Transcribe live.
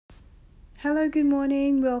Hello, good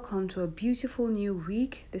morning. Welcome to a beautiful new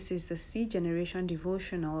week. This is the Seed Generation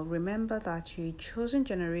Devotional. Remember that you're a chosen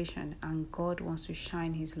generation and God wants to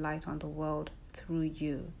shine His light on the world through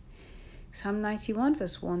you. Psalm 91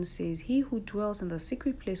 verse 1 says, "He who dwells in the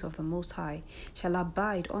secret place of the Most High shall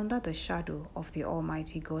abide under the shadow of the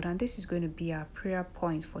Almighty God." And this is going to be our prayer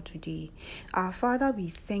point for today. Our Father, we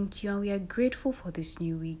thank you and we are grateful for this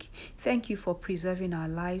new week. Thank you for preserving our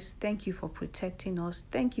lives. Thank you for protecting us.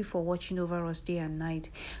 Thank you for watching over us day and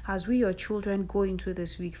night. As we, your children, go into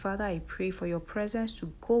this week, Father, I pray for your presence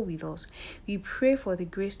to go with us. We pray for the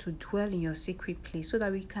grace to dwell in your secret place so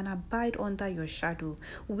that we can abide under your shadow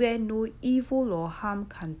where no evil or harm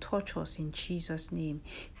can touch us in Jesus' name.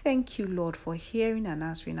 Thank you, Lord, for hearing and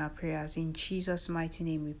answering our prayers. In Jesus' mighty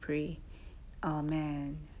name we pray.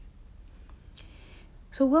 Amen.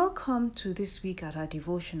 So welcome to this week at our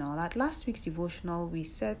devotional. At last week's devotional, we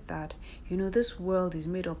said that, this world is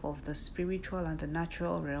made up of the spiritual and the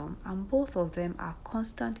natural realm, and both of them are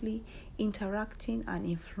constantly interacting and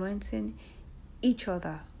influencing each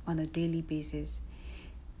other on a daily basis.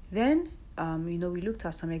 Then, we looked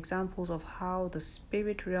at some examples of how the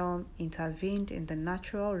spirit realm intervened in the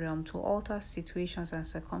natural realm to alter situations and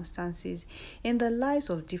circumstances in the lives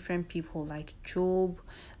of different people like Job,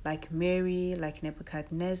 like Mary, like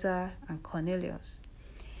Nebuchadnezzar, and Cornelius.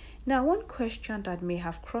 Now, one question that may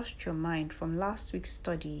have crossed your mind from last week's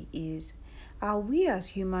study is, are we as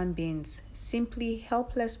human beings simply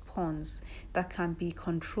helpless pawns that can be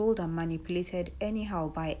controlled and manipulated anyhow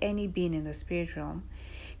by any being in the spirit realm?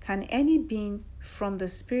 Can any being from the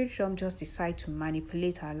spirit realm just decide to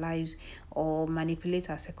manipulate our lives or manipulate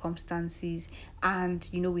our circumstances and,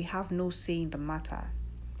 we have no say in the matter?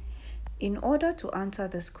 In order to answer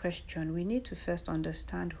this question, we need to first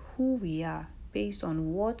understand who we are based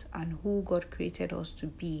on what and who God created us to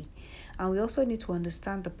be. And we also need to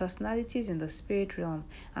understand the personalities in the spirit realm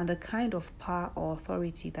and the kind of power or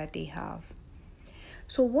authority that they have.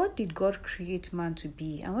 So what did God create man to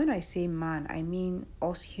be? And when I say man, I mean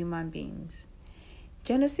us human beings.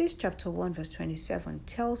 Genesis chapter 1 verse 27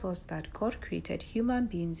 tells us that God created human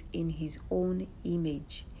beings in His own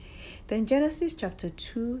image. Then Genesis chapter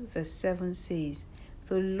 2 verse 7 says,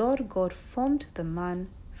 "The Lord God formed the man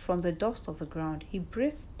from the dust of the ground. He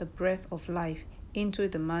breathed the breath of life into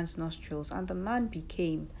the man's nostrils, and the man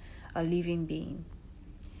became a living being."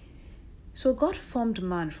 So God formed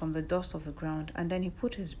man from the dust of the ground, and then He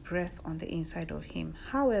put His breath on the inside of him.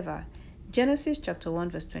 However, Genesis chapter 1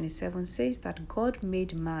 verse 27 says that God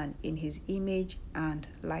made man in His image and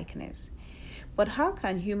likeness. But how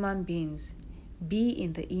can human beings be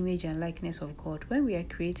in the image and likeness of God when we are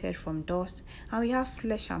created from dust and we have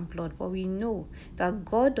flesh and blood, but we know that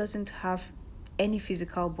God doesn't have any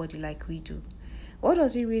physical body like we do? What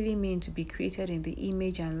does it really mean to be created in the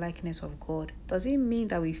image and likeness of God? Does it mean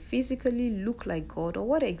that we physically look like God, or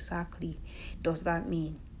what exactly does that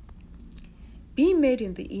mean? Being made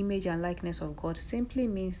in the image and likeness of God simply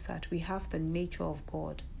means that we have the nature of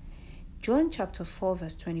God. John chapter 4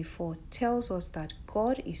 verse 24 tells us that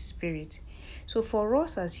God is spirit. So for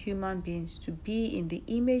us as human beings to be in the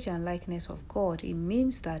image and likeness of God, it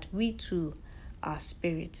means that we too are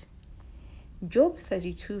spirit. Job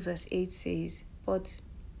 32 verse 8 says, "But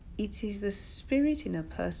it is the spirit in a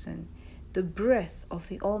person, the breath of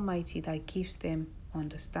the Almighty, that gives them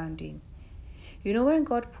understanding." When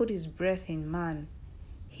God put His breath in man,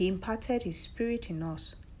 He imparted His spirit in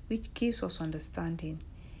us, which gives us understanding.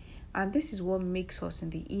 And this is what makes us in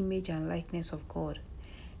the image and likeness of God.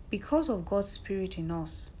 Because of God's spirit in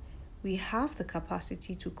us, we have the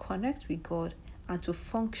capacity to connect with God and to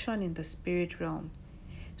function in the spirit realm.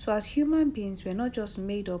 So as human beings, we're not just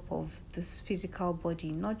made up of this physical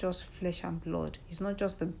body, not just flesh and blood. It's not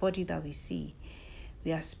just the body that we see.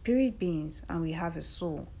 We are spirit beings and we have a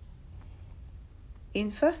soul. In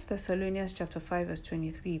 1 Thessalonians chapter 5 verse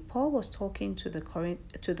 23, Paul was talking to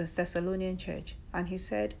the Thessalonian church, and he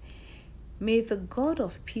said, "May the God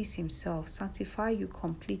of peace Himself sanctify you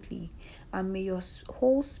completely, and may your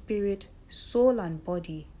whole spirit, soul, and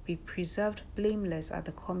body be preserved blameless at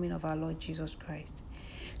the coming of our Lord Jesus Christ."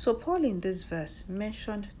 So Paul in this verse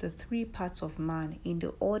mentioned the three parts of man in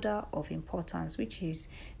the order of importance, which is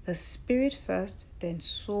the spirit first, then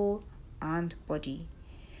soul, and body.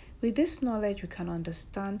 With this knowledge, we can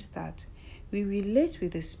understand that we relate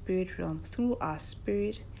with the spirit realm through our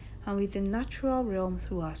spirit and with the natural realm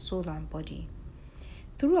through our soul and body.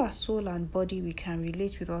 Through our soul and body, we can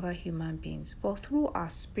relate with other human beings, but through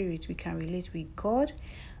our spirit, we can relate with God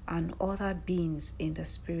and other beings in the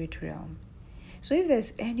spirit realm. So if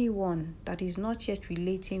there's anyone that is not yet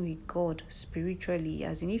relating with God spiritually,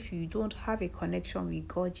 as in if you don't have a connection with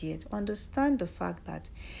God yet, understand the fact that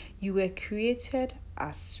you were created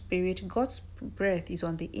as spirit. God's breath is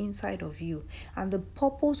on the inside of you, and the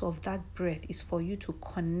purpose of that breath is for you to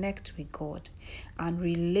connect with God and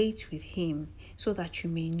relate with Him so that you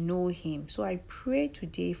may know Him. So I pray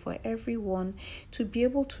today for everyone to be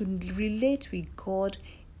able to relate with God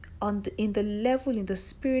in the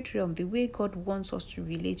spirit realm, the way God wants us to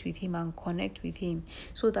relate with Him and connect with Him,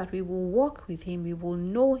 so that we will walk with Him, we will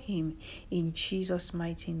know Him in Jesus'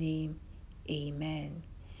 mighty name. Amen.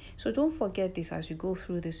 So don't forget this as you go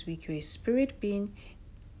through this week. You're a spirit being,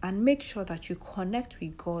 and make sure that you connect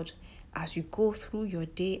with God as you go through your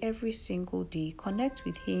day, every single day. Connect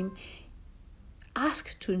with Him.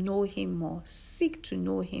 Ask to know Him more. Seek to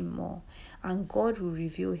know Him more. And God will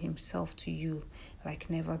reveal Himself to you like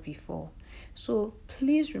never before. So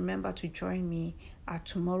please remember to join me at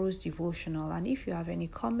tomorrow's devotional. And if you have any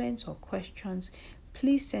comments or questions,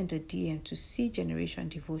 please send a DM to C Generation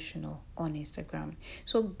Devotional on Instagram.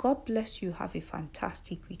 So God bless you. Have a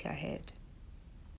fantastic week ahead.